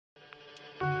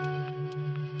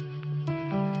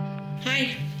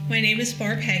Hi, my name is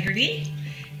Barb Haggerty,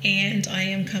 and I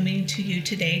am coming to you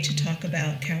today to talk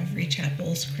about Calvary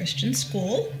Chapel's Christian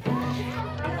School.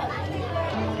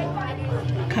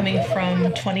 Coming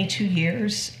from 22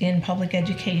 years in public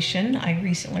education, I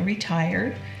recently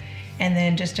retired, and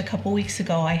then just a couple weeks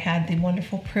ago I had the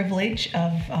wonderful privilege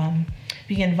of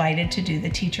being invited to do the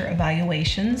teacher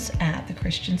evaluations at the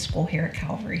Christian School here at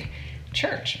Calvary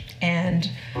Church, and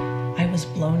I was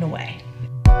blown away.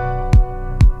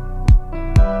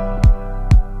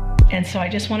 And so I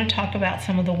just want to talk about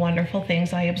some of the wonderful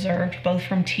things I observed, both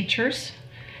from the teachers,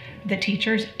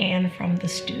 and from the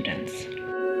students.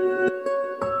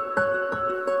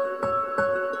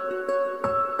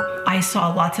 I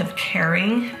saw lots of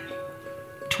caring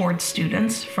towards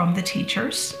students from the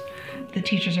teachers. The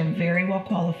teachers are very well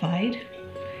qualified,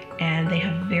 and they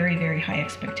have very, very high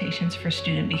expectations for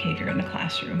student behavior in the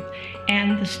classroom,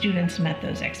 and the students met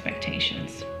those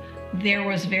expectations. There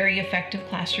was very effective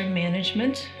classroom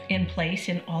management in place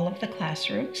in all of the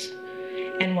classrooms.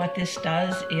 And what this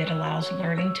does, it allows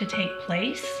learning to take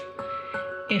place.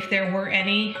 If there were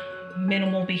any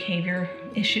minimal behavior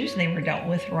issues, they were dealt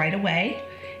with right away.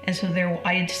 And so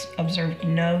I observed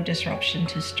no disruption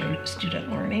to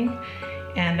student learning.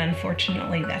 And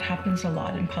unfortunately, that happens a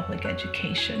lot in public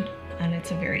education, and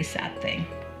it's a very sad thing.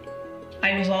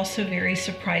 I was also very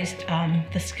surprised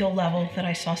the skill level that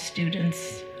I saw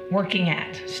students working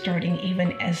at, starting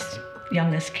even as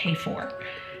young as K4.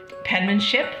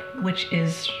 Penmanship, which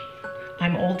is,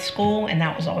 I'm old school, and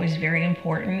that was always very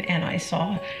important, and I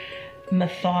saw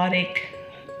methodic,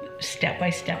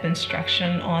 step-by-step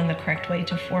instruction on the correct way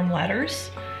to form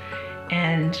letters.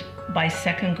 And by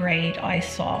second grade, I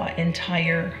saw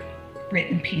entire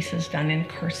written pieces done in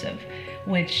cursive,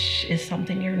 which is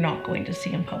something you're not going to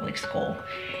see in public school.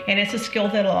 And it's a skill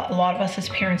that a lot of us as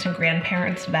parents and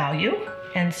grandparents value.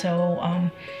 And so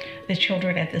the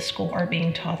children at this school are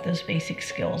being taught those basic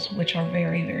skills, which are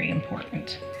very, very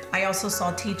important. I also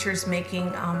saw teachers making,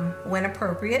 when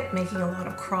appropriate, making a lot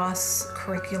of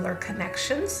cross-curricular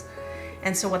connections.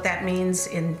 And so what that means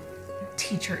in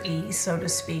teacher-ese, so to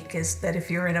speak, is that if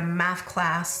you're in a math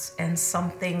class and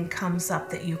something comes up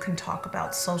that you can talk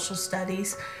about social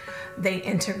studies, they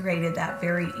integrated that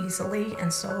very easily,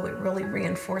 and so it really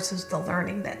reinforces the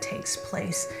learning that takes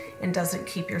place and doesn't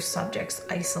keep your subjects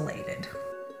isolated.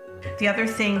 The other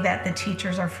thing that the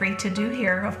teachers are free to do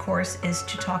here, of course, is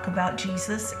to talk about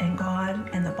Jesus and God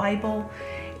and the Bible,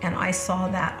 and I saw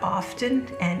that often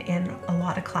and in a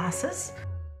lot of classes.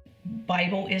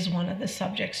 Bible is one of the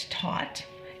subjects taught,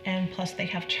 and plus they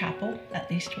have chapel at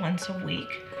least once a week.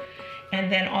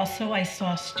 And then also I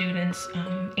saw students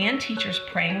and teachers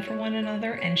praying for one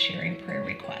another and sharing prayer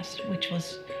requests, which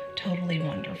was totally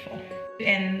wonderful.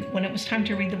 And when it was time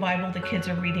to read the Bible, the kids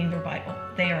are reading their Bible.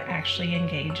 They are actually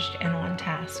engaged and on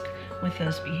task with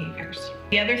those behaviors.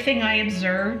 The other thing I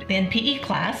observed in PE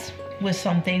class was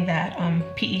something that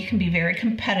PE can be very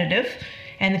competitive,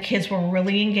 and the kids were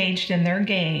really engaged in their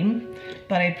game,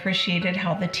 but I appreciated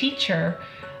how the teacher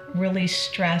really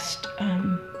stressed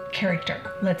character.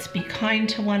 Let's be kind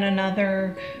to one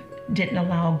another, didn't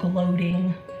allow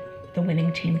gloating, the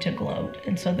winning team to gloat.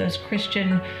 And so those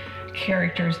Christian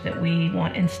characters that we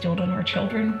want instilled in our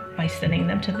children by sending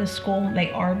them to this school,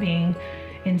 they are being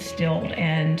instilled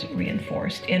and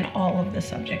reinforced in all of the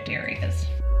subject areas.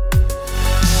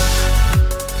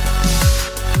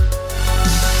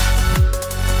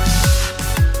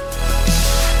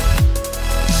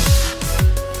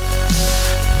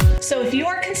 So if you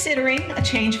are considering a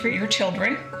change for your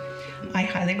children, I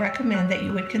highly recommend that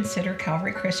you would consider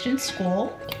Calvary Christian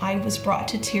School. I was brought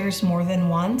to tears more than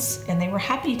once, and they were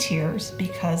happy tears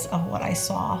because of what I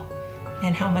saw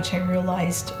and how much I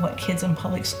realized what kids in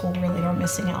public school really are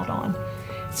missing out on.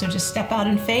 So just step out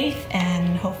in faith,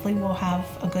 and hopefully we'll have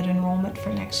a good enrollment for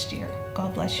next year.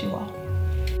 God bless you all.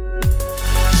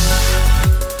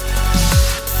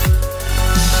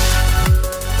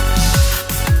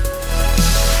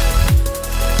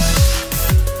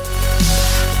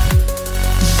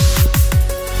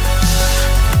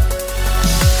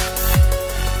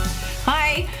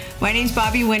 My name's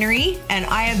Bobby Winnery, and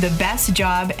I have the best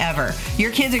job ever.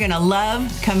 Your kids are gonna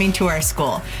love coming to our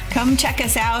school. Come check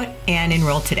us out and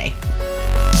enroll today.